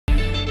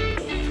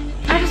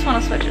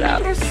want to switch it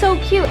up. They're so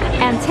cute.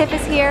 And Tiff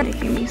is here,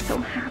 making me so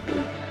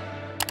happy.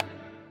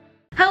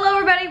 Hello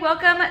everybody,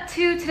 welcome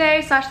to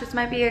today, this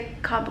might be a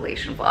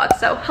compilation vlog.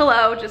 So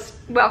hello, just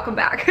welcome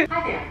back.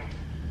 Hi there.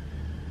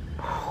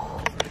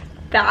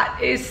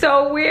 That is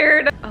so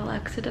weird.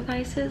 Alexa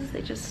devices,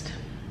 they just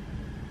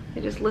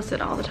listen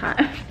all the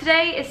time.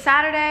 Today is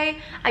Saturday.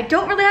 I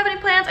don't really have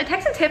any plans. I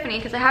texted Tiffany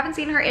because I haven't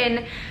seen her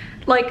in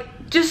like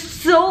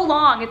just so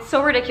long. It's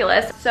so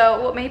ridiculous.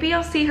 So maybe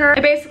I'll see her.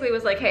 I basically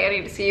was like, hey, I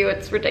need to see you.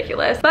 It's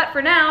ridiculous. But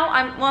for now,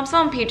 I'm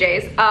still in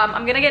PJs.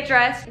 I'm gonna get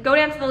dressed, go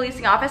down to the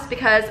leasing office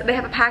because they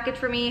have a package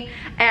for me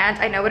and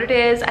I know what it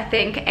is, I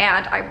think,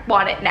 and I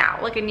want it now.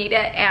 Like, I need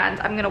it, and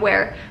I'm gonna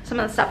wear some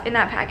of the stuff in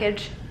that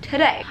package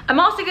today. I'm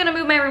also gonna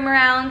move my room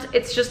around.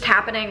 It's just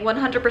happening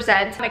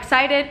 100%. I'm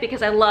excited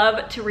because I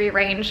love to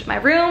rearrange my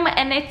room,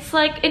 and it's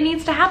like, it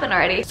needs to happen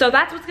already. So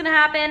that's what's gonna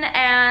happen,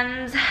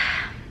 and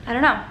I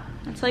don't know.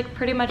 That's like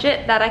pretty much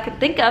it that I could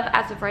think of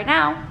as of right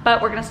now.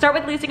 But we're gonna start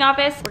with the leasing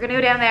office. We're gonna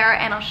go down there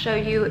and I'll show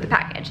you the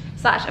package.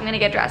 Slash, I'm gonna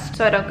get dressed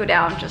so I don't go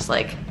down just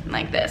like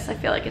this. I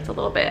feel like it's a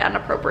little bit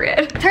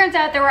inappropriate. Turns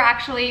out there were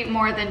actually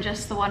more than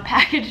just the one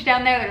package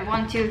down there. There's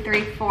 1, 2,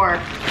 3, 4,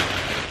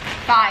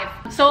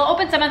 5. So I'll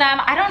open some of them.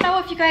 I don't know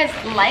if you guys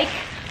like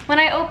when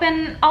I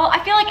open,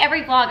 I feel like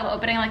every vlog I'm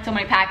opening like so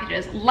many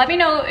packages. Let me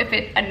know if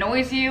it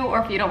annoys you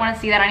or if you don't want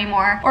to see that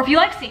anymore, or if you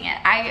like seeing it.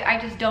 I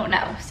just don't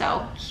know,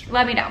 so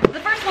let me know. The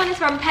first one is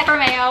from Pepper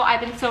Mayo.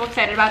 I've been so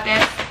excited about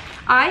this.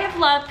 I have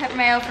loved Pepper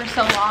Mayo for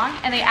so long,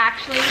 and they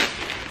actually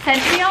sent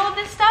me all of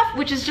this stuff,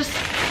 which is just,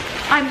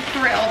 I'm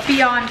thrilled,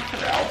 beyond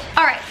thrilled.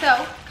 All right,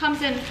 so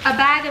comes in a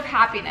bag of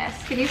happiness.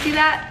 Can you see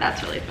that?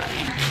 That's really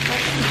funny.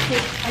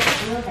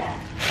 I love that.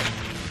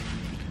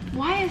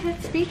 Why is it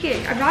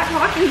speaking? I'm not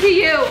talking to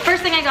you.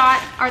 First thing I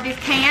got are these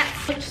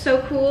pants. Look so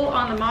cool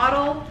on the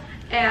model,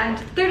 and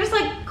they're just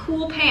like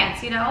cool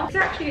pants, you know?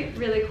 They're actually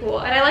really cool,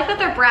 and I like that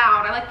they're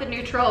brown. I like the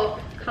neutral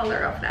color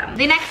of them.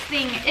 The next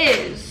thing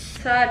is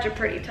such a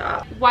pretty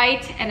top.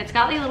 White, and it's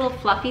got like little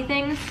fluffy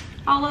things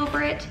all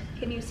over it.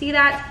 Can you see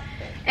that?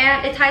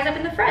 And it ties up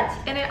in the front,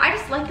 and I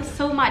just like this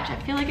so much. I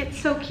feel like it's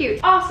so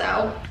cute.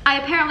 Also, I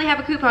apparently have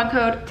a coupon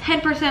code,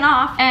 10%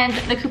 off, and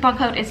the coupon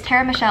code is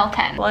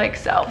TaraMichelle10, like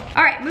so.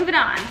 All right, moving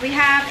on. We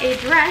have a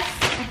dress.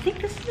 I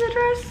think this is a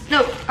dress.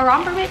 No, a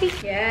romper maybe?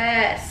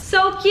 Yes,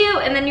 so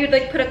cute. And then you'd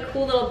like put a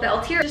cool little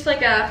belt here, just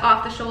like a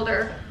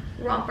off-the-shoulder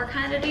romper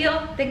kind of deal.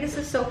 I think this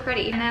is so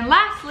pretty. And then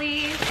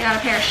lastly, I got a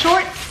pair of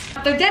shorts.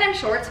 They're denim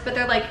shorts, but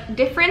they're like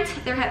different.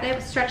 They have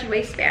a stretchy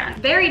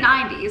waistband. Very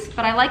 90s,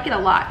 but I like it a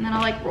lot. And then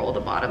I'll like roll the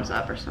bottoms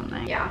up or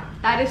something. Yeah,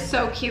 that is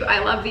so cute.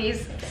 I love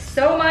these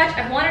so much.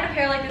 I've wanted a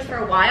pair like this for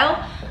a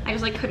while. I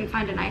just like couldn't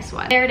find a nice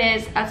one. There it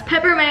is. That's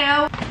Pepper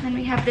Mayo. And then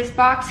we have this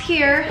box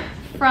here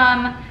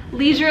from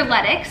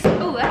Leisureletics.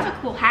 Oh, that's a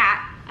cool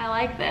hat. I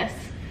like this.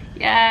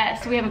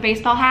 Yes, we have a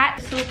baseball hat.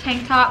 This little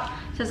tank top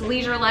says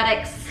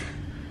Leisureletics.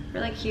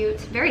 Really cute,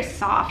 very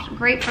soft,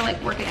 great for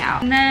like working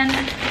out. And then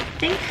I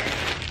think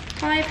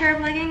probably a pair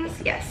of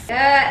leggings. Yes,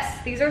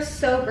 yes, these are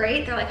so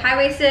great. They're like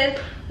high-waisted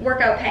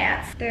workout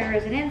pants. There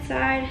is an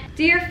inside.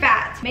 Dear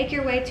fat, make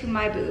your way to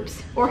my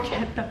boobs or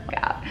get the fuck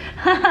out.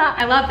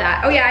 I love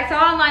that. Oh yeah, I saw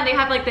online they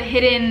have like the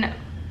hidden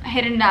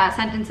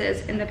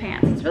sentences in the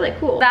pants. It's really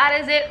cool. That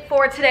is it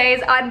for today's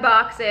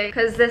unboxing,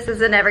 because this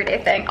is an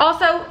everyday thing.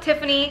 Also,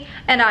 Tiffany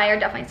and I are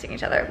definitely seeing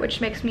each other,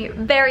 which makes me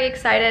very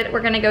excited.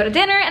 We're gonna go to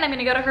dinner, and I'm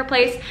gonna go to her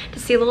place to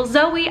see little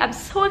Zoe. I'm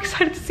so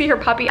excited to see her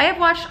puppy. I have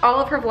watched all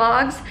of her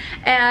vlogs,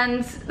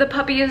 and the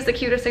puppy is the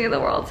cutest thing in the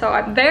world, so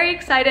I'm very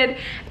excited,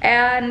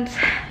 and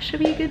it should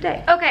be a good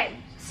day. Okay,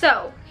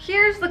 so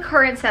here's the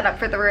current setup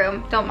for the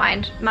room. Don't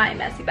mind my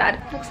messy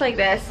bed. Looks like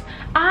this.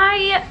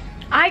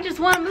 I just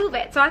want to move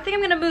it. So I think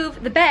I'm gonna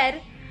move the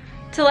bed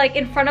to like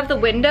in front of the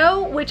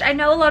window, which I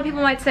know a lot of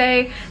people might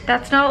say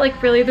that's not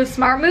like really the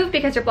smart move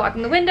because you're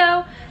blocking the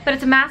window, but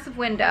it's a massive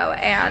window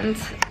and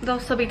there'll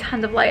still be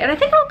tons of light. And I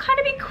think it'll kind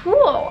of be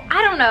cool.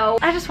 I don't know.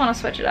 I just want to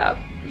switch it up.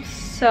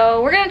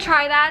 So we're gonna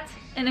try that.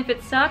 And if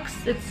it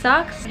sucks, it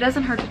sucks. It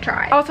doesn't hurt to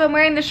try. Also, I'm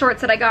wearing the shorts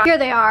that I got. Here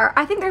they are.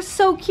 I think they're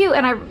so cute,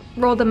 and I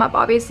rolled them up,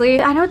 obviously.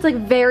 I know it's like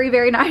very,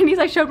 very 90s.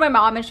 I showed my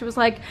mom, and she was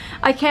like,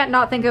 I can't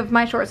not think of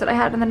my shorts that I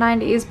had in the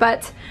 90s,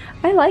 but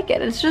I like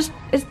it. It's just,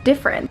 it's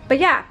different. But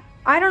yeah,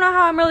 I don't know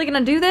how I'm really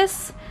gonna do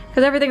this,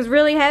 because everything's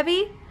really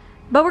heavy,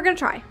 but we're gonna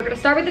try. We're gonna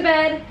start with the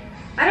bed.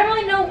 I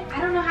don't know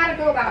how to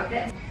go about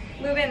this.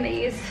 Move in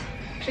these.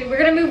 Actually, we're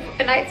gonna move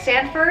a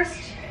nightstand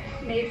first.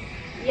 Maybe,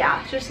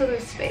 yeah, just so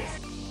there's space.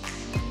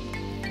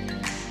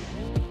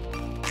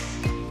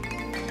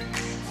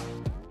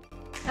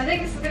 I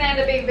think this is gonna end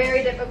up being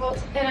very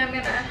difficult, and I'm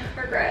gonna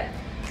regret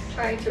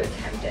trying to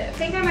attempt it. I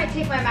think I might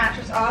take my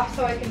mattress off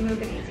so I can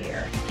move it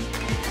easier.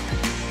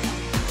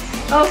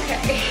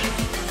 Okay.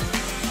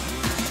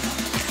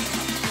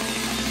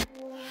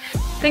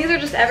 Things are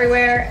just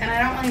everywhere, and I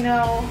don't really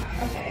know.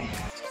 Okay.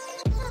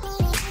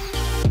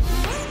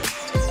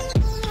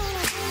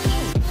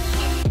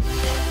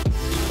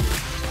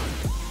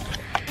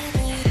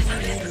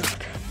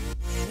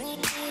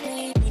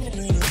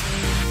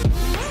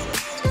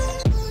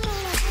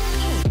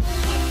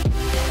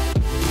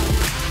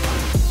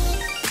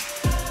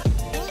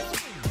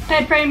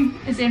 bed frame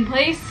is in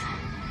place.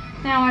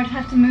 Now I just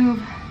have to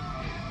move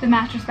the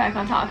mattress back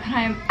on top. And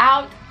I am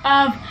out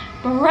of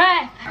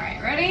breath. All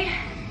right, ready?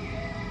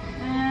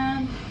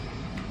 And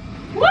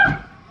woo!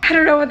 I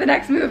don't know what the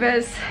next move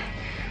is.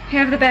 We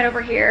have the bed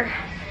over here,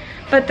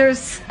 but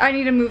I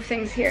need to move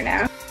things here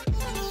now.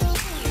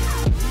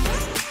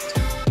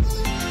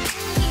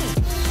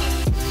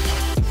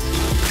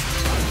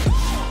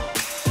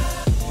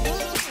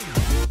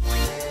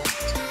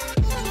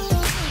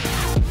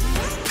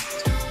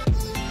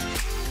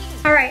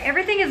 All right,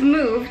 everything is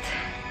moved,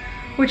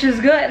 which is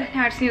good.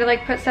 Now I just need to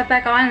like put stuff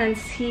back on and then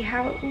see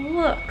how it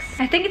looks.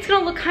 I think it's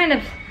gonna look kind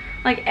of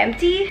like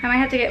empty. I might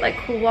have to get like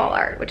cool wall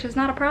art, which is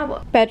not a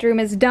problem. Bedroom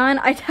is done.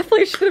 I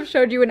definitely should have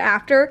showed you an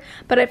after,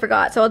 but I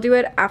forgot. So I'll do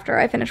it after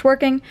I finish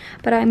working.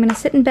 But I'm gonna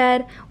sit in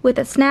bed with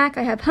a snack.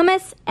 I have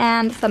hummus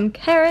and some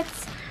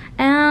carrots,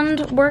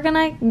 and we're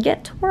gonna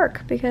get to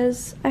work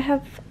because I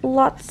have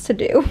lots to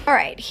do. All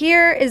right,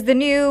 here is the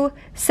new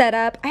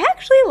setup. I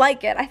actually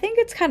like it. I think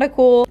it's kind of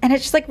cool, and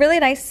it's just like really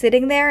nice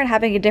sitting there and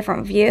having a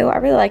different view. I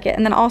really like it.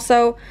 And then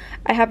also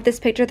I have this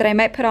picture that I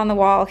might put on the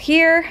wall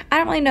here. I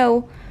don't really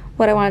know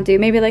what I want to do.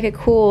 Maybe like a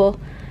cool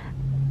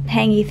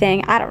hangy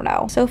thing. I don't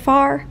know. So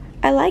far,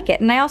 I like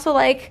it. And I also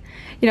like,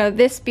 you know,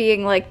 this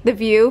being like the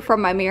view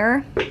from my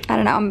mirror. I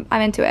don't know,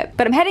 I'm into it.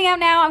 But I'm heading out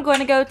now. I'm going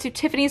to go to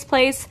Tiffany's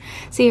place,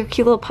 see her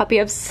cute little puppy.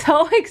 I'm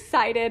so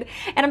excited.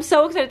 And I'm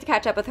so excited to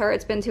catch up with her.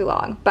 It's been too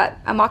long. But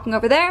I'm walking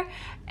over there,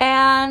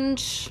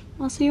 and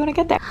I'll see you when I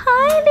get there.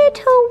 Hi,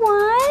 little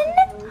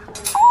one.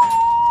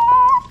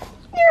 Oh,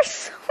 you're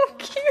so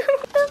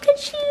cute. Look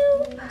at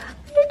you,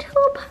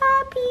 little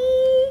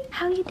puppy.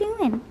 How you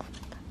doing?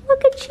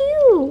 Look at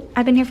you.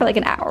 I've been here for like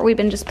an hour. We've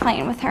been just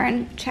playing with her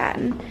and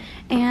chatting.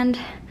 And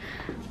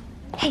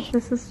hey,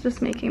 this is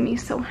just making me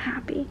so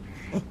happy.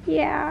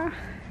 Yeah.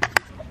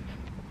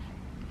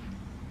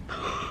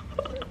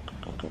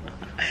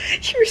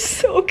 You're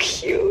so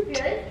cute.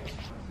 Good.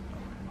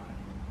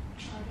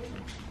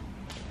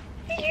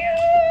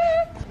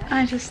 Yeah.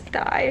 I just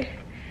died.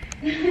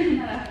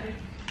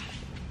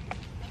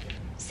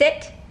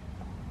 Sit.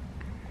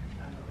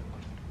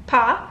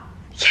 Paw.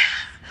 Yeah.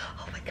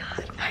 Oh my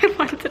god. I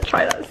wanted to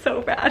try that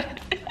so bad.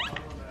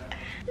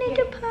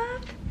 Little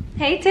pup.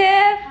 Hey, Tiff.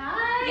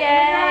 Hi.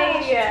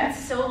 Yay. It's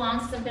been so long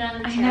since I've been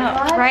on the channel.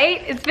 I know,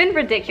 right? It's been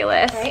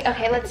ridiculous. Right?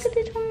 Okay, let's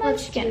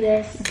do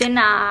this.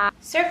 Dinner.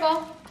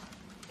 Circle.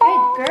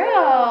 Good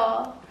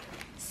girl.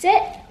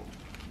 Sit.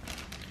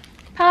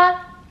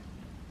 Paw.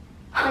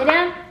 Lay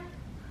down.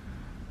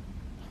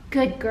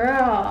 Good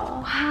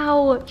girl.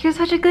 Wow, you're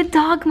such a good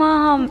dog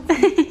mom.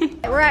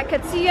 We're at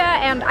Katsuya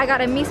and I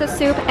got a miso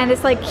soup and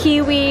this like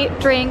kiwi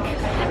drink,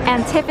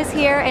 and Tiff is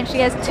here and she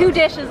has 2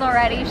 dishes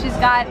already. She's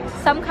got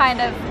some kind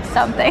of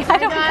something. I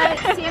got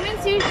salmon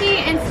sushi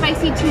and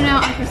spicy tuna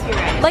on crispy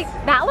rice. Like,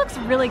 that looks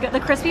really good. The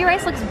crispy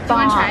rice looks bomb. Do you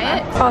want to try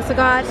it? Also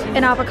got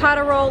an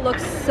avocado roll,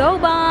 looks so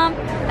bomb.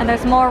 And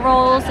there's more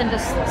rolls and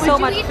just so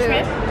much food.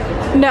 Shrimp?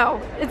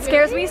 No, it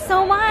scares me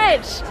so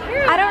much.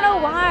 I don't know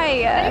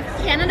why.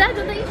 Canada,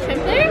 don't they eat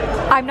shrimp there?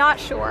 I'm not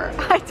sure.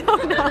 I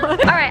don't know. All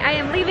right, I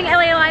am leaving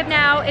LA Live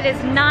now. It is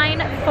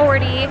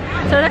 9:40,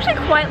 so it's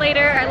actually quite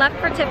later. I left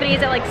for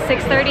Tiffany's at like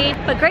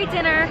 6:30, but great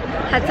dinner,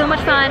 had so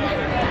much fun,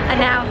 and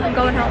now I'm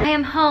going home. I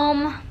am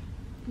home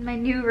in my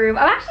new room.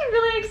 I'm actually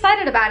really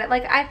excited about it.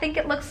 Like, I think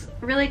it looks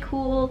really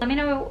cool. Let me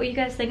know what you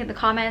guys think in the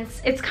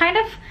comments. It's kind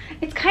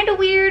of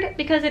weird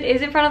because it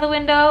is in front of the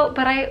window,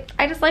 but I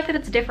just like that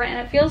it's different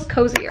and it feels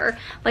cozier.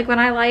 Like when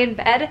I lie in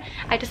bed,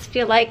 I just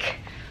feel like,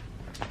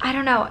 I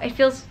don't know, it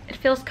feels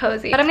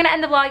cozy. But I'm gonna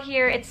end the vlog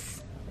here.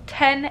 It's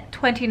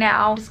 10:20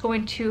 now. I'm just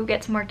going to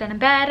get some work done in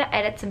bed,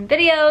 edit some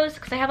videos,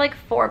 because I have like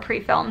 4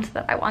 pre-filmed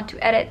that I want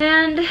to edit.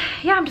 And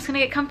yeah, I'm just gonna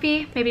get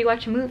comfy, maybe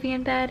watch a movie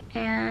in bed,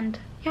 and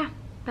yeah,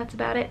 that's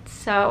about it.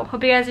 So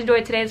hope you guys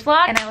enjoyed today's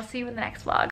vlog, and I will see you in the next vlog.